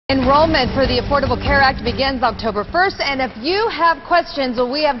Enrollment for the Affordable Care Act begins October 1st, and if you have questions, well,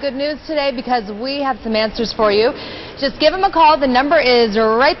 we have good news today because we have some answers for you. Just give them a call. The number is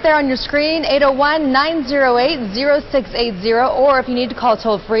right there on your screen, 801-908-0680, or if you need to call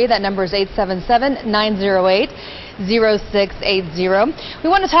toll-free, that number is 877-908-0680. We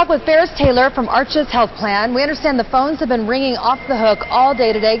want to talk with Ferris Taylor from Arches Health Plan. We understand the phones have been ringing off the hook all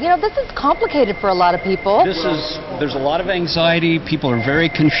day today. You know, this is complicated for a lot of people. There's a lot of anxiety. People are very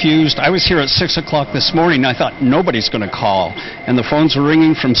confused. I was here at 6 o'clock this morning. I thought nobody's going to call. And the phones were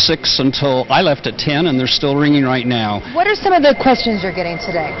ringing from 6 until I left at 10, and they're still ringing right now. What are some of the questions you're getting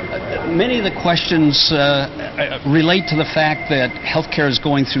today? Many of the questions relate to the fact that healthcare is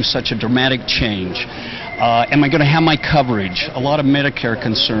going through such a dramatic change. Am I going to have my coverage? A lot of Medicare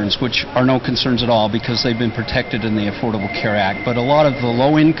concerns, which are no concerns at all because they've been protected in the Affordable Care Act. But a lot of the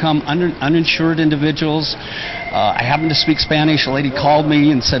low-income, uninsured individuals, I happen to speak Spanish. A lady called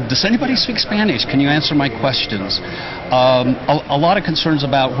me and said, does anybody speak Spanish? Can you answer my questions? A lot of concerns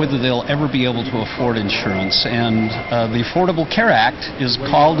about whether they'll ever be able to afford insurance. And the Affordable Care Act is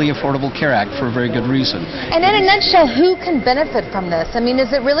called the Affordable Care Act for a very good reason. And in a nutshell, who can benefit from this? I mean,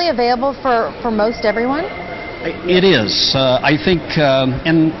 is it really available for most everyone? It is. I think,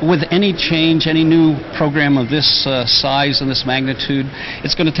 and with any change, any new program of this size and this magnitude,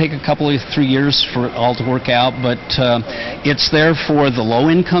 it's going to take a couple of 3 years for it all to work out, but it's there for the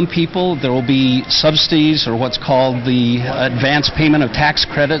low-income people. There will be subsidies, or what's called the advance payment of tax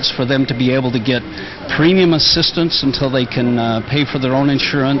credits, for them to be able to get premium assistance until they can pay for their own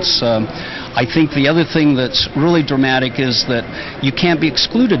insurance. I think the other thing that's really dramatic is that you can't be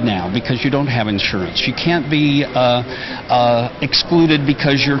excluded now because you don't have insurance. You can't be excluded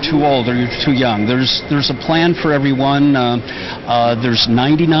because you're too old or you're too young. There's a plan for everyone. There's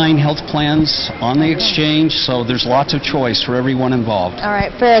 99 health plans on the exchange, so there's lots of choice for everyone involved. All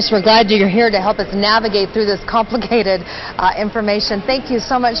right, Ferris, we're glad you're here to help us navigate through this complicated information. Thank you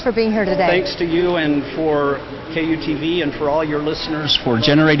so much for being here today. Thanks to you and for KUTV and for all your listeners for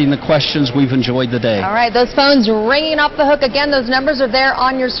generating the questions. We've enjoyed the day. All right, those phones ringing off the hook. Again, those numbers are there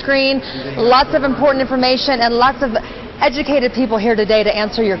on your screen. Lots of important information and lots of educated people here today to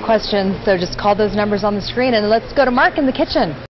answer your questions. So just call those numbers on the screen, and let's go to Mark in the kitchen.